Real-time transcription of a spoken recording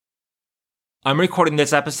I'm recording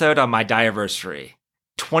this episode on my Diaversary.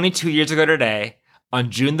 22 years ago today,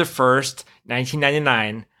 on June the 1st,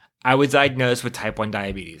 1999, I was diagnosed with type 1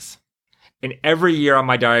 diabetes. And every year on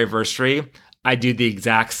my Diaversary, I do the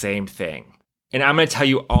exact same thing. And I'm going to tell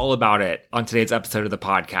you all about it on today's episode of the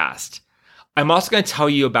podcast. I'm also going to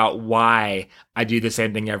tell you about why I do the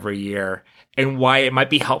same thing every year and why it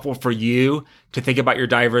might be helpful for you to think about your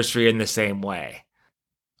Diaversary in the same way.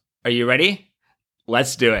 Are you ready?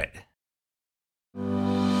 Let's do it.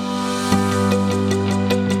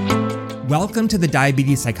 Welcome to the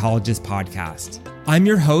Diabetes Psychologist Podcast. I'm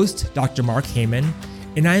your host, Dr. Mark Heyman,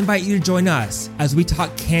 and I invite you to join us as we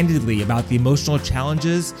talk candidly about the emotional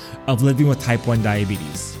challenges of living with type 1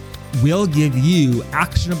 diabetes. We'll give you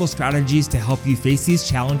actionable strategies to help you face these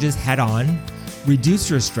challenges head on, reduce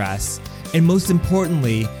your stress, and most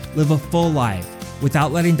importantly, live a full life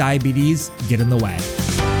without letting diabetes get in the way.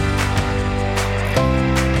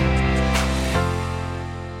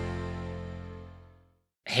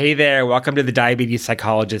 Hey there, welcome to the Diabetes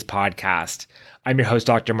Psychologist Podcast. I'm your host,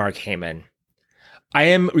 Dr. Mark Heyman. I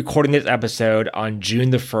am recording this episode on June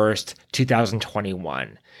the 1st,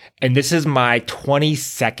 2021, and this is my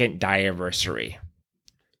 22nd Diaversary.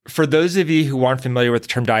 For those of you who aren't familiar with the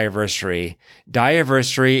term Diaversary,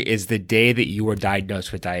 Diaversary is the day that you were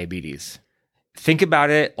diagnosed with diabetes. Think about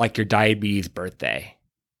it like your diabetes birthday.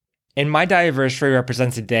 And my Diaversary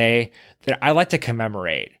represents a day that I like to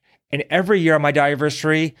commemorate. And every year on my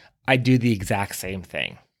Diaversary, I do the exact same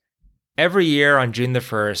thing. Every year on June the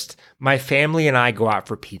 1st, my family and I go out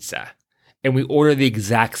for pizza. And we order the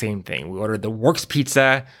exact same thing. We order the Works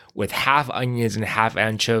pizza with half onions and half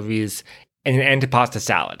anchovies and an antipasta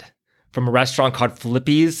salad from a restaurant called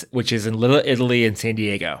Filippi's, which is in Little Italy in San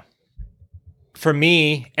Diego. For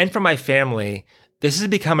me and for my family, this has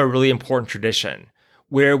become a really important tradition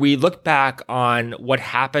where we look back on what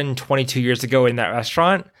happened 22 years ago in that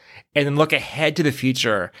restaurant and then look ahead to the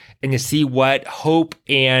future and to see what hope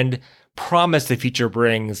and promise the future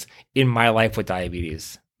brings in my life with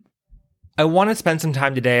diabetes. I want to spend some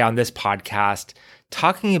time today on this podcast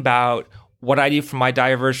talking about what I do for my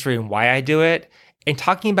Diaversary and why I do it, and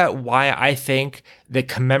talking about why I think that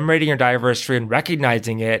commemorating your Diaversary and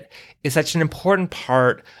recognizing it is such an important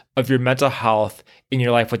part of your mental health in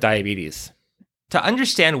your life with diabetes. To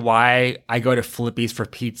understand why I go to Filippi's for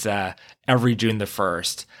pizza every June the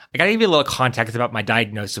 1st, I gotta give you a little context about my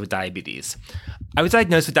diagnosis with diabetes. I was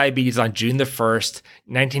diagnosed with diabetes on June the 1st,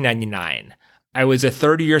 1999. I was a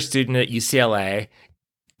third-year student at UCLA,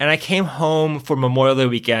 and I came home for Memorial Day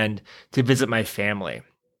weekend to visit my family.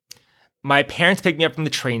 My parents picked me up from the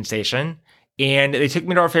train station, and they took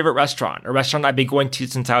me to our favorite restaurant, a restaurant I'd been going to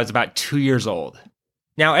since I was about 2 years old.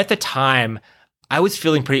 Now, at the time, I was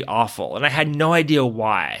feeling pretty awful, and I had no idea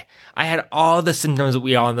why. I had all the symptoms that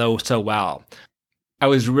we all know so well. I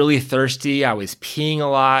was really thirsty, I was peeing a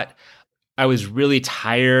lot, I was really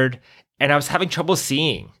tired, and I was having trouble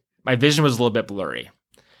seeing. My vision was a little bit blurry.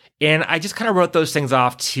 And I just kind of wrote those things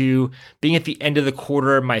off to being at the end of the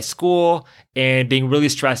quarter of my school and being really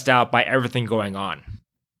stressed out by everything going on.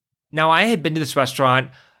 Now, I had been to this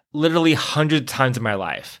restaurant literally hundreds of times in my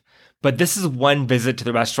life, but this is one visit to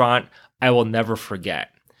the restaurant I will never forget.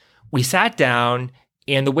 We sat down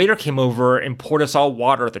and the waiter came over and poured us all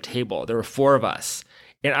water at the table. There were 4 of us.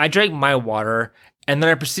 And I drank my water, and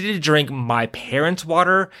then I proceeded to drink my parents'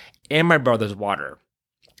 water and my brother's water.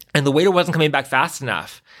 And the waiter wasn't coming back fast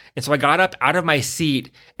enough. And so I got up out of my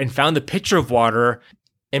seat and found the pitcher of water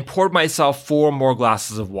and poured myself 4 more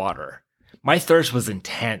glasses of water. My thirst was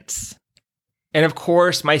intense. And of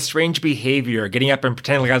course, my strange behavior, getting up and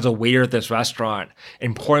pretending like I was a waiter at this restaurant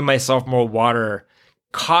and pouring myself more water,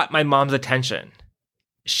 caught my mom's attention.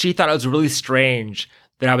 She thought it was really strange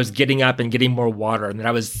that I was getting up and getting more water and that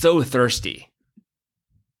I was so thirsty.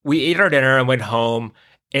 We ate our dinner and went home,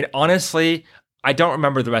 and honestly, I don't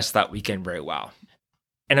remember the rest of that weekend very well.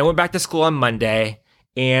 And I went back to school on Monday,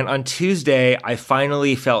 and on Tuesday, I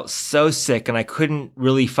finally felt so sick and I couldn't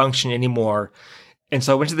really function anymore. And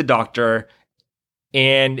so I went to the doctor,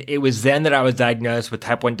 and it was then that I was diagnosed with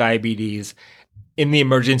type 1 diabetes in the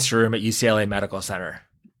emergency room at UCLA Medical Center.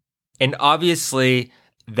 And obviously,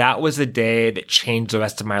 that was the day that changed the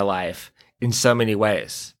rest of my life in so many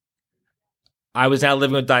ways. I was now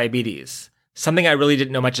living with diabetes, something I really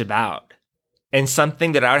didn't know much about, and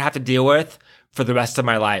something that I would have to deal with for the rest of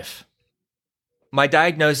my life. My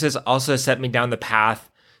diagnosis also set me down the path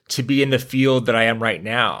to be in the field that I am right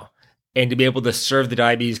now and to be able to serve the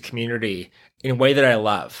diabetes community in a way that I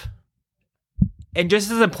love. And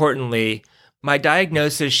just as importantly, my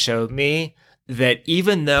diagnosis showed me that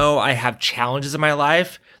even though I have challenges in my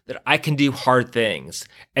life that I can do hard things,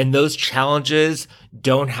 and those challenges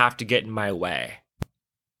don't have to get in my way.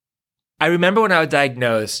 I remember when I was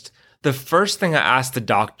diagnosed, the first thing I asked the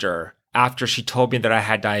doctor after she told me that I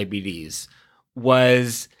had diabetes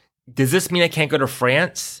was, does this mean I can't go to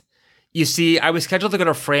France? You see, I was scheduled to go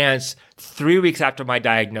to France 3 weeks after my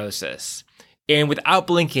diagnosis. And without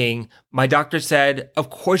blinking, my doctor said, of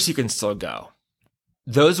course you can still go.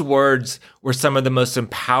 Those words were some of the most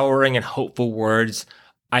empowering and hopeful words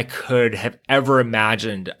I could have ever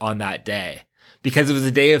imagined on that day, because it was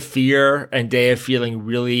a day of fear and day of feeling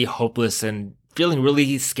really hopeless and feeling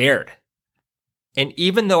really scared. And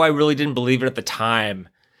even though I really didn't believe it at the time,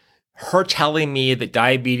 her telling me that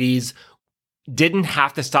diabetes didn't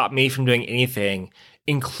have to stop me from doing anything,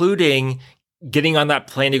 including getting on that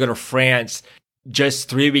plane to go to France just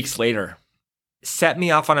 3 weeks later, set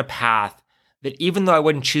me off on a path that, even though I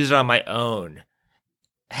wouldn't choose it on my own,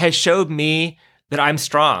 has showed me that I'm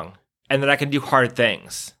strong and that I can do hard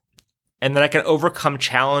things and that I can overcome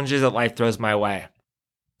challenges that life throws my way.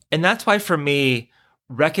 And that's why, for me,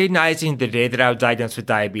 recognizing the day that I was diagnosed with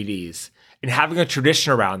diabetes and having a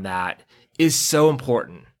tradition around that is so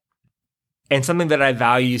important and something that I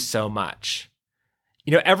value so much.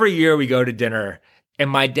 You know, every year we go to dinner and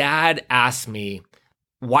my dad asks me,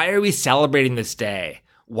 why are we celebrating this day?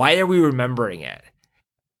 Why are we remembering it?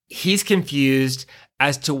 He's confused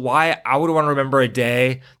as to why I would want to remember a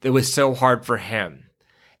day that was so hard for him.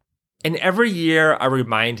 And every year I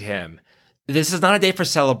remind him, this is not a day for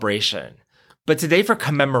celebration, but it's a day for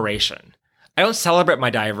commemoration. I don't celebrate my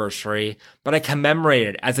Diaversary, but I commemorate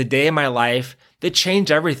it as a day in my life that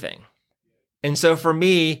changed everything. And so for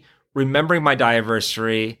me, remembering my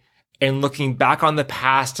Diaversary and looking back on the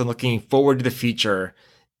past and looking forward to the future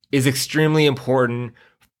is extremely important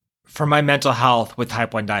for my mental health with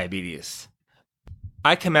type 1 diabetes.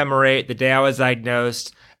 I commemorate the day I was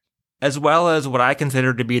diagnosed, as well as what I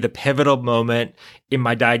consider to be the pivotal moment in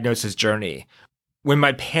my diagnosis journey, when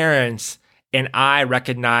my parents and I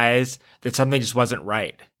recognized that something just wasn't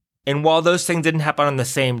right. And while those things didn't happen on the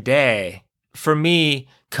same day, for me,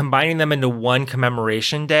 combining them into one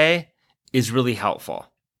commemoration day is really helpful.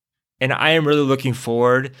 And I am really looking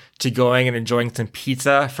forward to going and enjoying some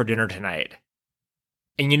pizza for dinner tonight.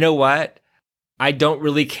 And you know what? I don't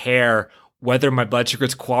really care whether my blood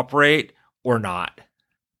sugars cooperate or not.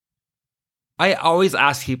 I always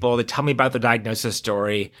ask people to tell me about their diagnosis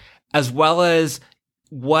story, as well as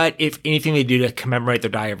what, if anything, they do to commemorate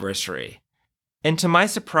their Diaversary. And to my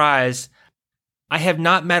surprise, I have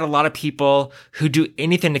not met a lot of people who do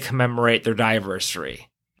anything to commemorate their Diaversary.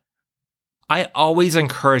 I always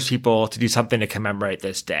encourage people to do something to commemorate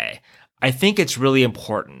this day. I think it's really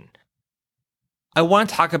important. I want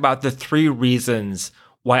to talk about the 3 reasons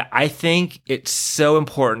why I think it's so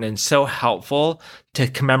important and so helpful to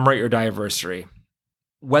commemorate your Diaversary.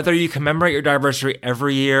 Whether you commemorate your Diaversary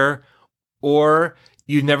every year or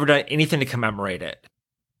you've never done anything to commemorate it,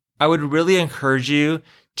 I would really encourage you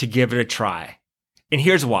to give it a try. And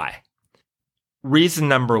here's why. Reason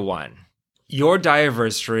number 1, your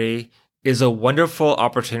Diaversary is a wonderful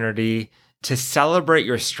opportunity to celebrate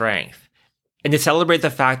your strength and to celebrate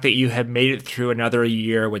the fact that you have made it through another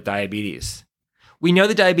year with diabetes. We know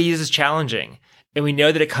that diabetes is challenging, and we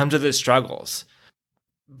know that it comes with its struggles.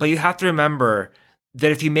 But you have to remember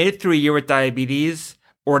that if you made it through a year with diabetes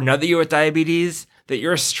or another year with diabetes, that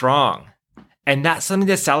you're strong. And that's something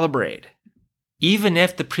to celebrate. Even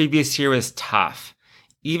if the previous year was tough,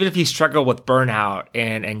 even if you struggle with burnout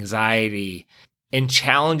and anxiety and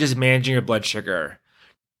challenges managing your blood sugar,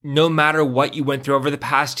 no matter what you went through over the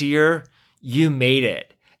past year, you made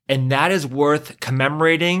it. And that is worth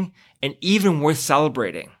commemorating and even worth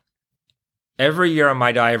celebrating. Every year on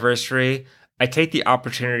my Diaversary, I take the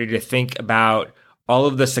opportunity to think about all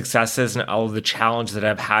of the successes and all of the challenges that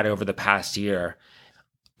I've had over the past year.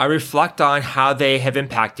 I reflect on how they have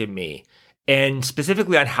impacted me, and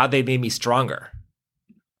specifically on how they made me stronger.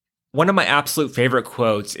 One of my absolute favorite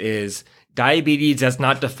quotes is, "Diabetes does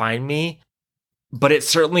not define me, but it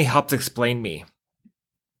certainly helps explain me."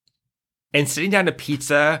 And sitting down to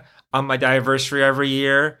pizza on my Diaversary every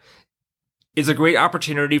year is a great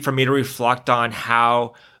opportunity for me to reflect on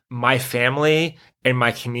how my family and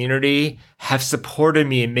my community have supported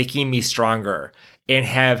me in making me stronger and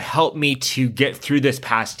have helped me to get through this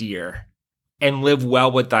past year and live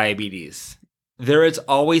well with diabetes. There is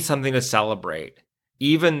always something to celebrate.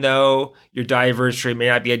 Even though your Diaversary may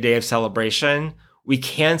not be a day of celebration, we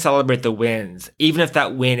can celebrate the wins, even if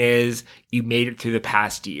that win is you made it through the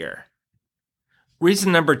past year.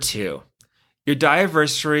 Reason number 2, your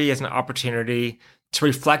Diaversary is an opportunity to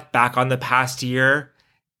reflect back on the past year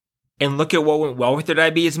and look at what went well with your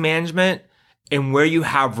diabetes management and where you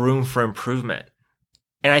have room for improvement.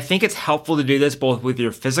 And I think it's helpful to do this both with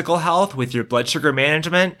your physical health, with your blood sugar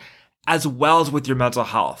management, as well as with your mental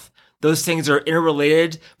health. Those things are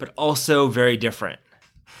interrelated, but also very different.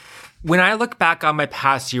 When I look back on my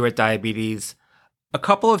past year with diabetes, a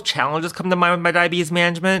couple of challenges come to mind with my diabetes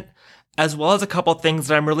management, as well as a couple of things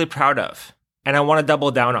that I'm really proud of, and I want to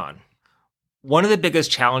double down on. One of the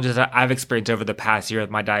biggest challenges that I've experienced over the past year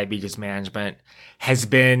with my diabetes management has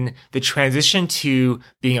been the transition to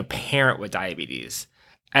being a parent with diabetes.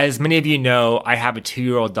 As many of you know, I have a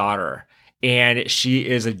 2-year-old daughter, and she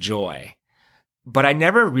is a joy. But I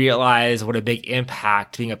never realized what a big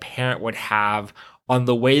impact being a parent would have on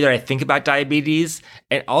the way that I think about diabetes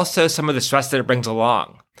and also some of the stress that it brings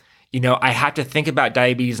along. I have to think about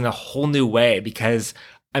diabetes in a whole new way because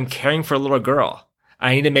I'm caring for a little girl.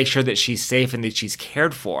 I need to make sure that she's safe and that she's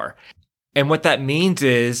cared for. And what that means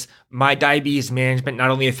is my diabetes management not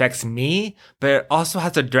only affects me, but it also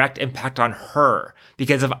has a direct impact on her.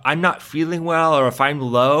 Because if I'm not feeling well or if I'm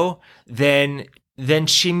low, then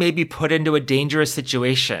she may be put into a dangerous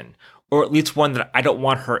situation, or at least one that I don't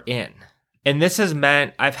want her in. And this has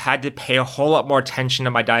meant I've had to pay a whole lot more attention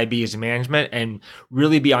to my diabetes management and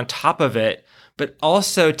really be on top of it, but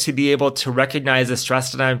also to be able to recognize the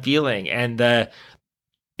stress that I'm feeling and the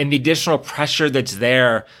additional pressure that's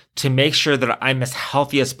there to make sure that I'm as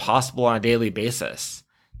healthy as possible on a daily basis.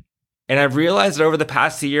 And I've realized that over the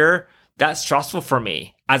past year, that's stressful for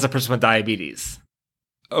me as a person with diabetes.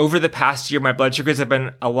 Over the past year, my blood sugars have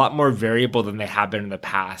been a lot more variable than they have been in the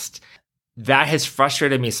past. That has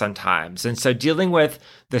frustrated me sometimes. And so dealing with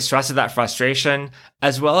the stress of that frustration,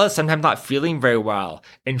 as well as sometimes not feeling very well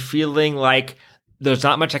and feeling like there's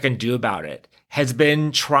not much I can do about it, has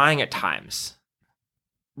been trying at times.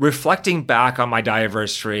 Reflecting back on my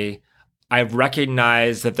Diaversary, I've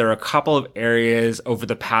recognized that there are a couple of areas over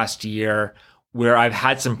the past year where I've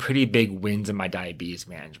had some pretty big wins in my diabetes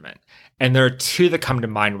management. And there are two that come to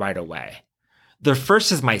mind right away. The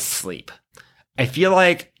first is my sleep. I feel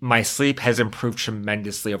like my sleep has improved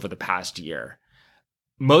tremendously over the past year,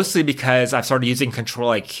 mostly because I've started using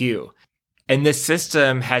Control IQ. And this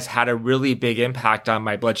system has had a really big impact on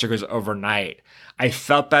my blood sugars overnight. I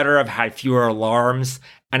felt better, I've had fewer alarms,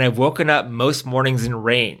 and I've woken up most mornings in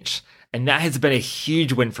range. And that has been a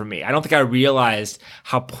huge win for me. I don't think I realized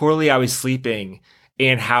how poorly I was sleeping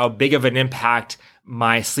and how big of an impact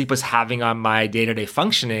my sleep was having on my day-to-day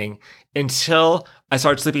functioning until I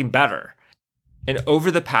started sleeping better. And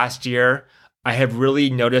over the past year, I have really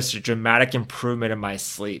noticed a dramatic improvement in my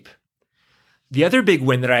sleep. The other big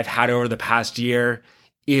win that I've had over the past year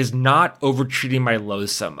is not overtreating my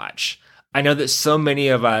lows so much. I know that so many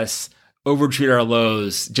of us overtreat our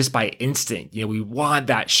lows just by instinct. We want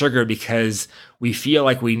that sugar because we feel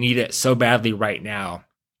like we need it so badly right now.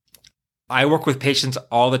 I work with patients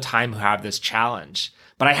all the time who have this challenge,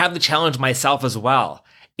 but I have the challenge myself as well.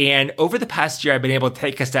 And over the past year, I've been able to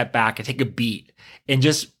take a step back and take a beat and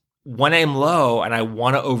just when I'm low and I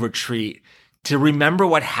want to overtreat, to remember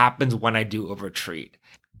what happens when I do overtreat.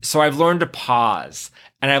 So I've learned to pause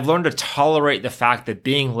and I've learned to tolerate the fact that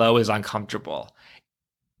being low is uncomfortable.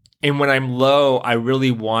 And when I'm low, I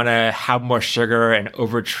really want to have more sugar and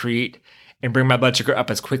overtreat and bring my blood sugar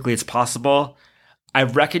up as quickly as possible.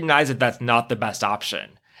 I've recognized that that's not the best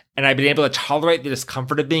option. And I've been able to tolerate the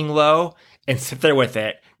discomfort of being low and sit there with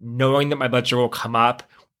it, knowing that my blood sugar will come up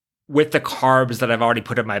with the carbs that I've already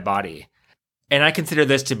put in my body. And I consider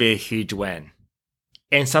this to be a huge win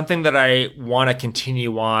and something that I want to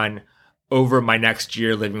continue on over my next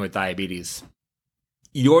year living with diabetes.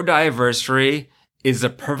 Your Diaversary is the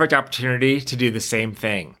perfect opportunity to do the same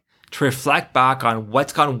thing, to reflect back on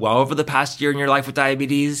what's gone well over the past year in your life with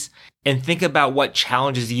diabetes and think about what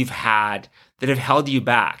challenges you've had that have held you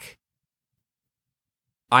back.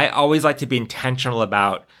 I always like to be intentional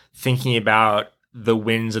about thinking about the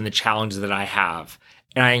wins and the challenges that I have.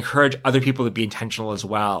 And I encourage other people to be intentional as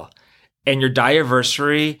well. And your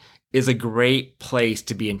Diaversary is a great place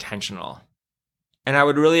to be intentional. And I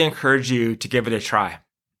would really encourage you to give it a try.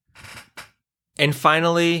 And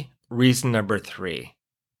finally, reason number 3.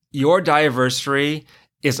 Your Diaversary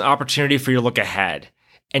is an opportunity for you to look ahead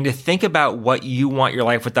and to think about what you want your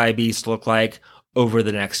life with diabetes to look like over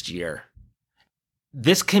the next year.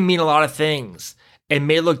 This can mean a lot of things. It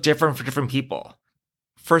may look different for different people.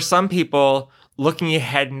 For some people, looking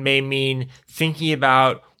ahead may mean thinking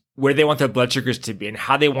about where they want their blood sugars to be and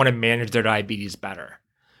how they want to manage their diabetes better.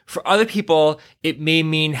 For other people, it may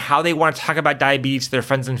mean how they want to talk about diabetes to their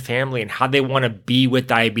friends and family and how they want to be with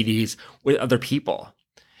diabetes with other people.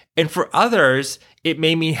 And for others, it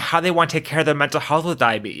may mean how they want to take care of their mental health with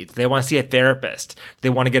diabetes. They want to see a therapist. They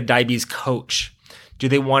want to get a diabetes coach. Do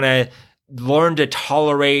they want to learn to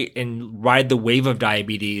tolerate and ride the wave of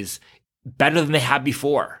diabetes better than they have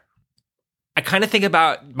before? I kind of think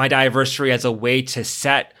about my Diaversary as a way to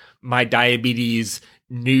set my diabetes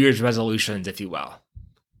New Year's resolutions, if you will.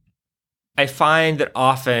 I find that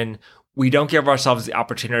often we don't give ourselves the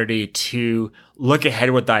opportunity to look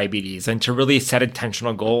ahead with diabetes and to really set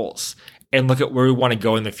intentional goals and look at where we want to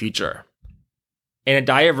go in the future. And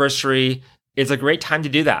a Diaversary is a great time to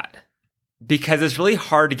do that because it's really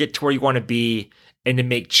hard to get to where you want to be and to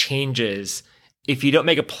make changes if you don't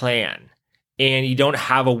make a plan and you don't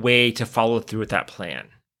have a way to follow through with that plan.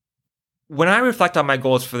 When I reflect on my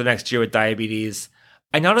goals for the next year with diabetes,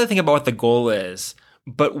 I not only think about what the goal is,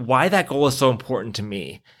 but why that goal is so important to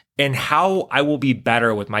me and how I will be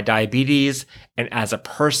better with my diabetes and as a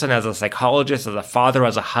person, as a psychologist, as a father,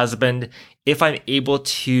 as a husband, if I'm able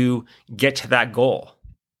to get to that goal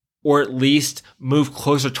or at least move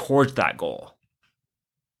closer towards that goal.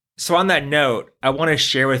 So on that note, I want to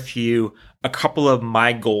share with you a couple of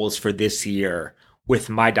my goals for this year with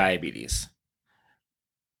my diabetes.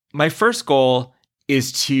 My first goal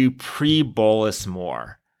is to pre-bolus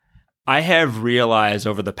more. I have realized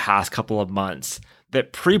over the past couple of months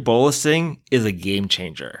that pre-bolusing is a game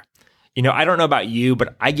changer. I don't know about you,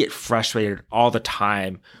 but I get frustrated all the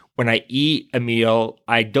time when I eat a meal,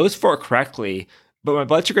 I dose for it correctly, but my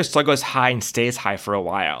blood sugar still goes high and stays high for a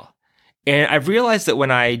while. And I've realized that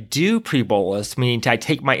when I do pre-bolus, meaning I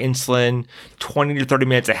take my insulin 20 to 30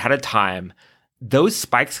 minutes ahead of time, those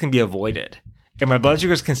spikes can be avoided and my blood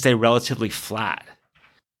sugars can stay relatively flat.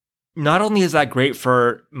 Not only is that great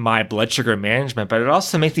for my blood sugar management, but it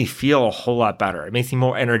also makes me feel a whole lot better. It makes me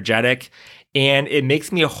more energetic and it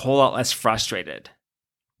makes me a whole lot less frustrated.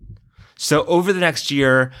 So over the next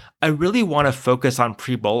year, I really want to focus on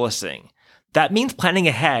pre-bolusing. That means planning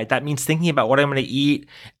ahead. That means thinking about what I'm going to eat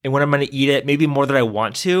and when I'm going to eat it, maybe more than I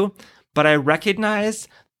want to. But I recognize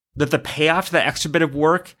that the payoff to that extra bit of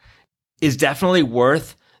work is definitely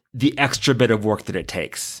worth the extra bit of work that it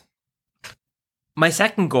takes. My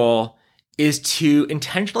second goal is to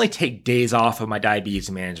intentionally take days off of my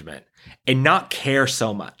diabetes management and not care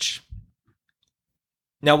so much.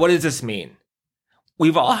 Now, what does this mean?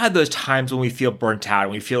 We've all had those times when we feel burnt out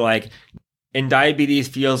and we feel like, and diabetes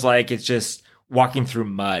feels like it's just walking through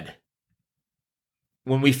mud.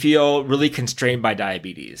 When we feel really constrained by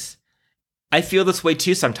diabetes. I feel this way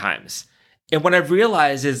too sometimes. And what I've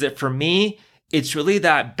realized is that for me, it's really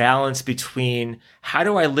that balance between how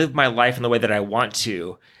do I live my life in the way that I want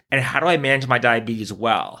to, and how do I manage my diabetes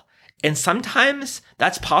well? And sometimes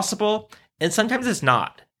that's possible, and sometimes it's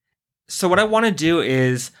not. So what I want to do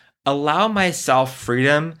is allow myself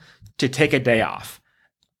freedom to take a day off.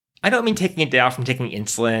 I don't mean taking a day off from taking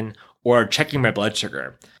insulin or checking my blood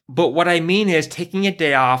sugar, but what I mean is taking a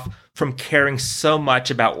day off from caring so much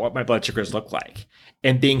about what my blood sugars look like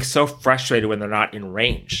and being so frustrated when they're not in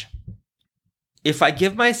range. If I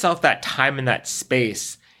give myself that time and that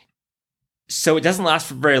space, so it doesn't last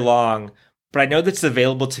for very long, but I know that's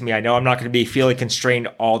available to me. I know I'm not going to be feeling constrained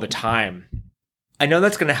all the time. I know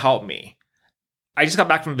that's going to help me. I just got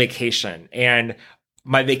back from vacation, and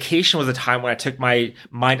my vacation was a time when I took my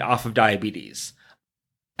mind off of diabetes.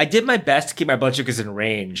 I did my best to keep my blood sugars in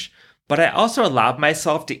range, but I also allowed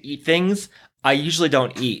myself to eat things I usually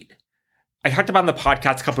don't eat. I talked about on the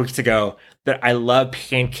podcast a couple weeks ago that I love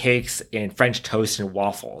pancakes and French toast and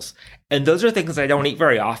waffles. And those are things I don't eat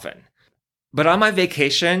very often. But on my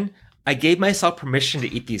vacation, I gave myself permission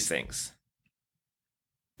to eat these things.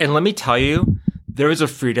 And let me tell you, there is a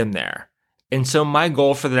freedom there. And so my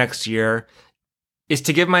goal for the next year is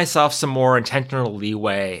to give myself some more intentional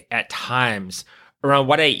leeway at times around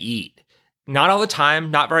what I eat. Not all the time,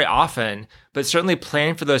 not very often, but certainly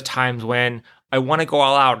planning for those times when I want to go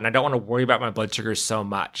all out and I don't want to worry about my blood sugars so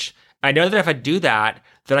much. I know that if I do that,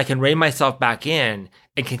 then I can rein myself back in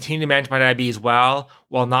and continue to manage my diabetes well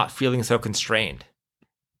while not feeling so constrained.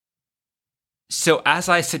 So as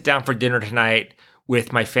I sit down for dinner tonight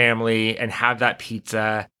with my family and have that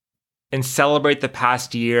pizza and celebrate the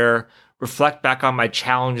past year, reflect back on my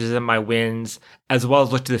challenges and my wins, as well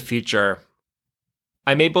as look to the future,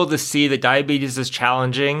 I'm able to see that diabetes is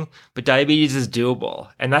challenging, but diabetes is doable.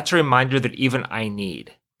 And that's a reminder that even I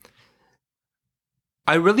need.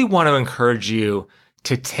 I really want to encourage you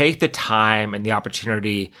to take the time and the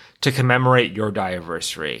opportunity to commemorate your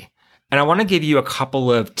Diaversary. And I want to give you a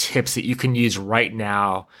couple of tips that you can use right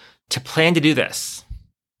now to plan to do this.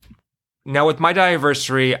 Now, with my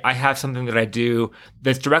Diaversary, I have something that I do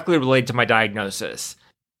that's directly related to my diagnosis.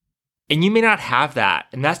 And you may not have that,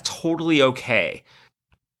 and that's totally okay.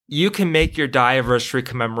 You can make your Diaversary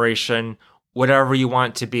commemoration whatever you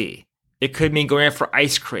want it to be. It could mean going out for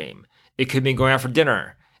ice cream. It could mean going out for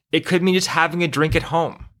dinner. It could mean just having a drink at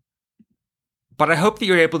home. But I hope that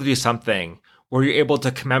you're able to do something where you're able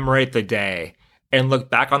to commemorate the day and look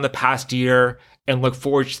back on the past year and look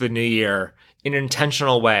forward to the new year in an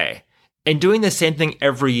intentional way. And doing the same thing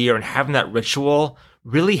every year and having that ritual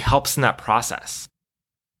really helps in that process.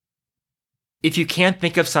 If you can't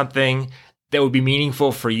think of something that would be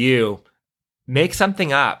meaningful for you, make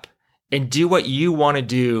something up and do what you want to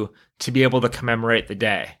do to be able to commemorate the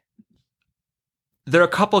day. There are a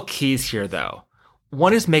couple keys here though.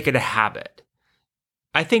 One is make it a habit.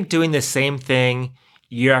 I think doing the same thing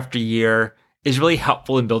year after year is really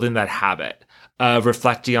helpful in building that habit of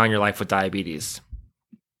reflecting on your life with diabetes.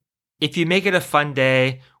 If you make it a fun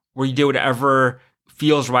day where you do whatever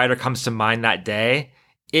feels right or comes to mind that day,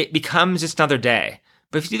 it becomes just another day.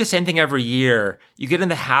 But if you do the same thing every year, you get in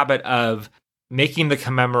the habit of making the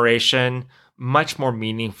commemoration much more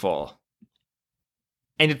meaningful.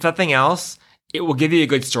 And if nothing else, it will give you a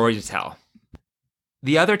good story to tell.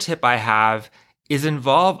 The other tip I have is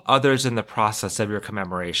involve others in the process of your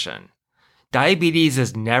commemoration. Diabetes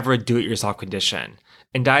is never a do-it-yourself condition,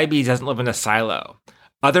 and diabetes doesn't live in a silo.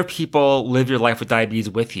 Other people live your life with diabetes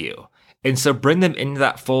with you, and so bring them into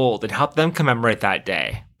that fold and help them commemorate that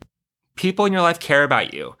day. People in your life care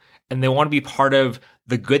about you, and they want to be part of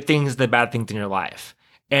the good things and the bad things in your life.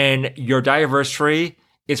 And your Diaversary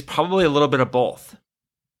is probably a little bit of both.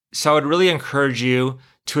 So I would really encourage you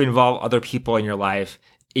to involve other people in your life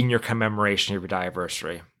in your commemoration of your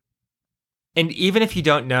Diaversary. And even if you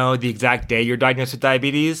don't know the exact day you're diagnosed with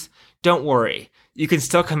diabetes, don't worry. You can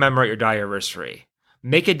still commemorate your Diaversary.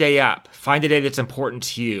 Make a day up. Find a day that's important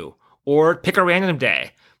to you. Or pick a random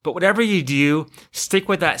day. But whatever you do, stick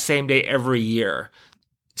with that same day every year.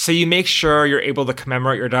 So you make sure you're able to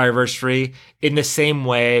commemorate your Diaversary in the same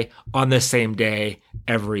way on the same day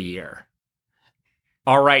every year.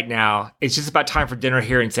 All right, now, it's just about time for dinner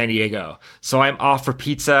here in San Diego, so I'm off for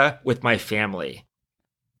pizza with my family.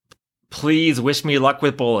 Please wish me luck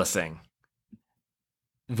with bolusing.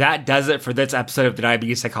 That does it for this episode of the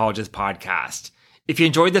Diabetes Psychologist podcast. If you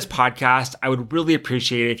enjoyed this podcast, I would really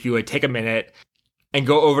appreciate it if you would take a minute and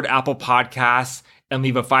go over to Apple Podcasts and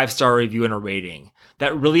leave a 5-star review and a rating.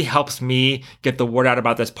 That really helps me get the word out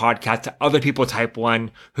about this podcast to other people with type 1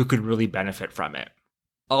 who could really benefit from it.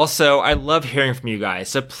 Also, I love hearing from you guys,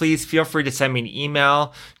 so please feel free to send me an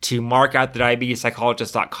email to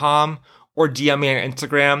mark@thediabetespsychologist.com or DM me on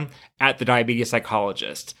Instagram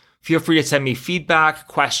 @thediabetespsychologist. Feel free to send me feedback,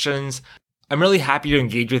 questions. I'm really happy to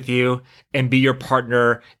engage with you and be your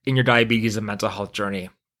partner in your diabetes and mental health journey.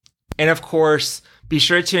 And of course, be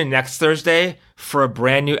sure to tune in next Thursday for a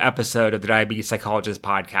brand new episode of the Diabetes Psychologist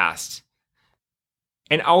podcast.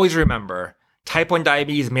 And always remember, type 1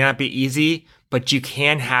 diabetes may not be easy, but you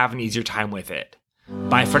can have an easier time with it.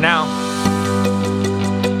 Bye for now.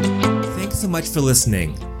 Thanks so much for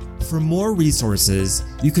listening. For more resources,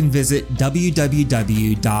 you can visit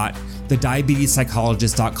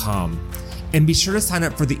www.thediabetespsychologist.com and be sure to sign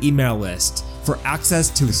up for the email list for access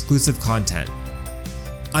to exclusive content.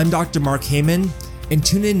 I'm Dr. Mark Heyman, and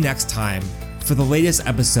tune in next time for the latest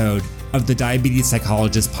episode of the Diabetes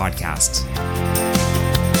Psychologist podcast.